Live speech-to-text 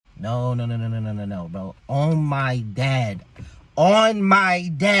No, bro. On my dad. On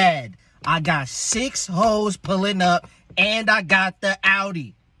my dad. I got 6 hoes pulling up, and I got the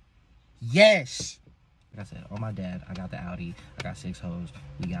Audi. Yes. Like I said, on my dad, I got the Audi. I got 6 hoes.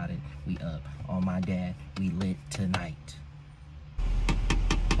 We got it. We up. On my dad, we lit tonight.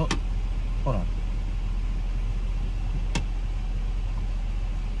 Hold on.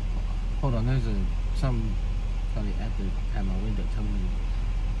 Hold on. There's something probably at my window telling me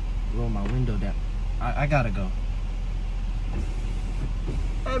to roll my window down. I gotta go.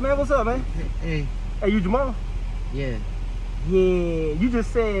 Hey man, what's up, man? Hey, you Jamal? Yeah. Yeah, you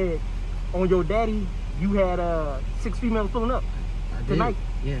just said on your daddy you had 6 females pulling up tonight.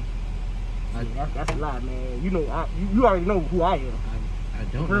 Yeah. That's a lie, man. You know, you already know who I am. I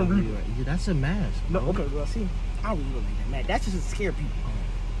don't know who you are. Yeah, that's a mask. No, okay, well, see, I don't really look like that, man. That's just to scare people.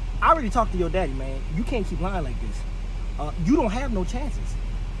 I already talked to your daddy, man. You can't keep lying like this. You don't have no chances.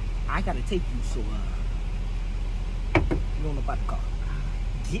 I gotta take you, so you don't know about the car.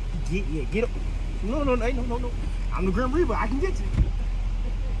 Get up. No. I'm the Grim Reaper. I can get you.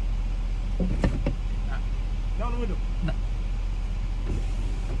 Down the window. No.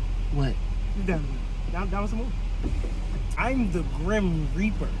 What? You down the window. Down some more. I'm the Grim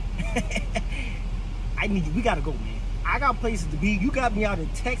Reaper. I need you. We gotta go, man. I got places to be. You got me out in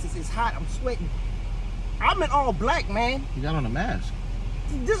Texas. It's hot. I'm sweating. I'm in all black, man. You got on a mask.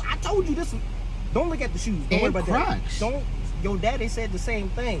 I told you this. Don't look at the shoes. Don't worry about Crocs. that. Don't. Your daddy said the same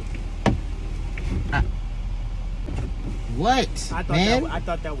thing. What? I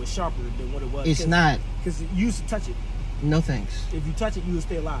thought that was sharper than what it was. It's not. Because you used to touch it. No thanks. If you touch it, you will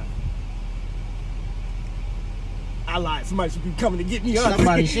stay alive. I lied. Somebody should be coming to get me.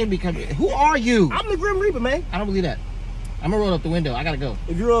 Somebody should be coming. Who are you? I'm the Grim Reaper, man. I don't believe that. I'm gonna roll up the window. I gotta go.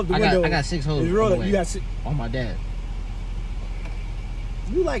 If you roll up the window, I got 6 hoes. If you roll up, you got 6. On my dad.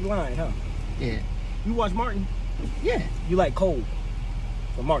 You like lying, huh? Yeah. You watch Martin? Yeah. You like Cole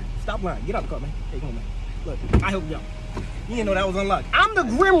from Martin. Stop lying. Get out the car, man. Hey, come on, man. Look, I help you out. You didn't know that was unlocked. I'm the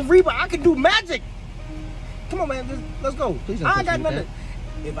Grim Reaper. I can do magic. Come on, man. Let's go. I ain't got nothing.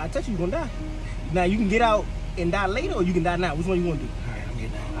 If I touch you, you're gonna die. Now, you can get out and die later, or you can die now. Which one you want to do? All right, I'm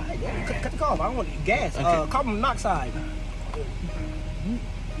getting out. All right, yeah, cut the car off. I don't want gas. Okay. Carbon monoxide.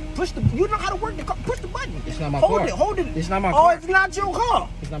 Push the. You know how to work the car. Push the button. It's not my car. Hold it. It's not my car. Oh, it's not your car.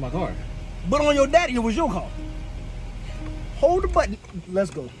 It's not my car. But on your daddy, it was your car. Hold the button.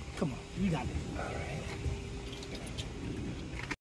 Let's go. Come on. You got it. All right.